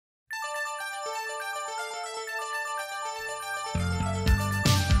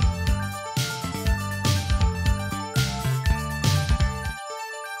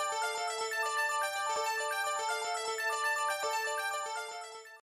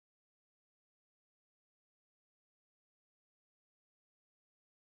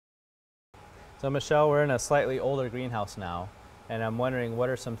So Michel, we're in a slightly older greenhouse now, and I'm wondering what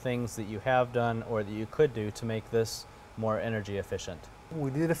are some things that you have done or that you could do to make this more energy efficient? We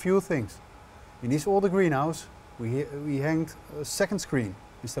did a few things. In this older greenhouse, we hanged a second screen.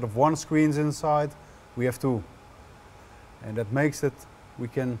 Instead of one screen inside, we have two. And that makes that we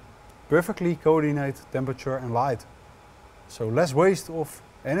can perfectly coordinate temperature and light. So less waste of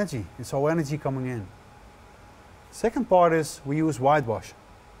energy. It's all energy coming in. Second part is we use whitewash.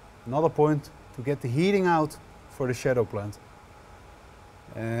 Another point to get the heating out for the shadow plant.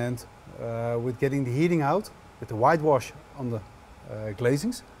 And with getting the heating out, with the whitewash on the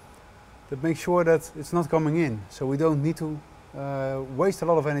glazings, that makes sure that it's not coming in. So we don't need to waste a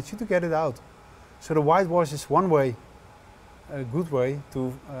lot of energy to get it out. So the whitewash is one way, a good way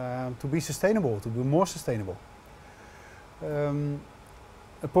to be sustainable, to be more sustainable.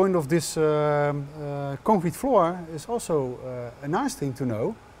 A point of this concrete floor is also a nice thing to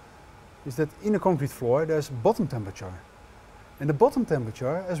know, is that in a concrete floor there's bottom temperature. And the bottom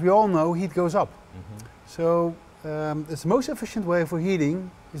temperature, as we all know, heat goes up. Mm-hmm. So the most efficient way for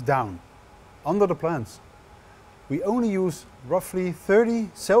heating is down, under the plants. We only use roughly 30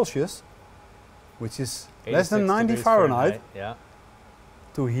 Celsius, which is less than 90 Fahrenheit, yeah,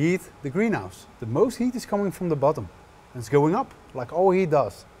 to heat the greenhouse. The most heat is coming from the bottom. And it's going up, like all heat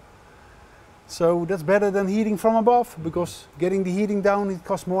does. So that's better than heating from above, because getting the heating down, it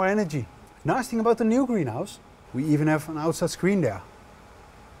costs more energy. Nice thing about the new greenhouse, we even have an outside screen there.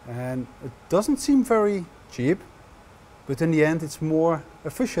 And it doesn't seem very cheap, but in the end it's more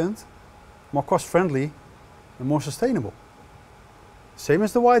efficient, more cost-friendly and more sustainable. Same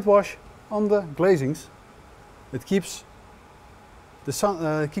as the whitewash on the glazings. It keeps the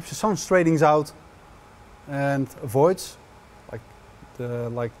sun straightings out and avoids,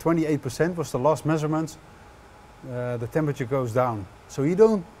 like 28% was the last measurement, the temperature goes down. So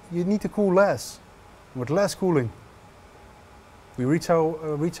you need to cool less. With less cooling, we reach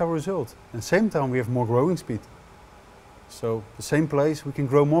our result. At the same time, we have more growing speed. So the same place, we can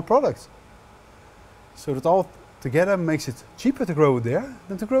grow more products. So that all together makes it cheaper to grow it there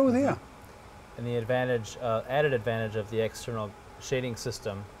than to grow it here. And the advantage, added advantage of the external shading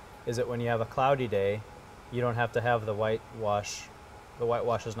system is that when you have a cloudy day, you don't have to have the whitewash. The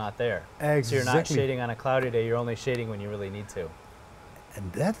whitewash is not there. Exactly. So you're not shading on a cloudy day, you're only shading when you really need to.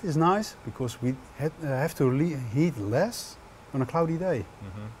 And that is nice, because we have to heat less on a cloudy day.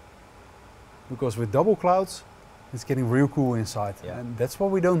 Mm-hmm. Because with double clouds, it's getting real cool inside. Yeah. And that's what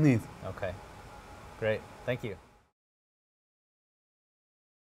we don't need. Okay, great, thank you.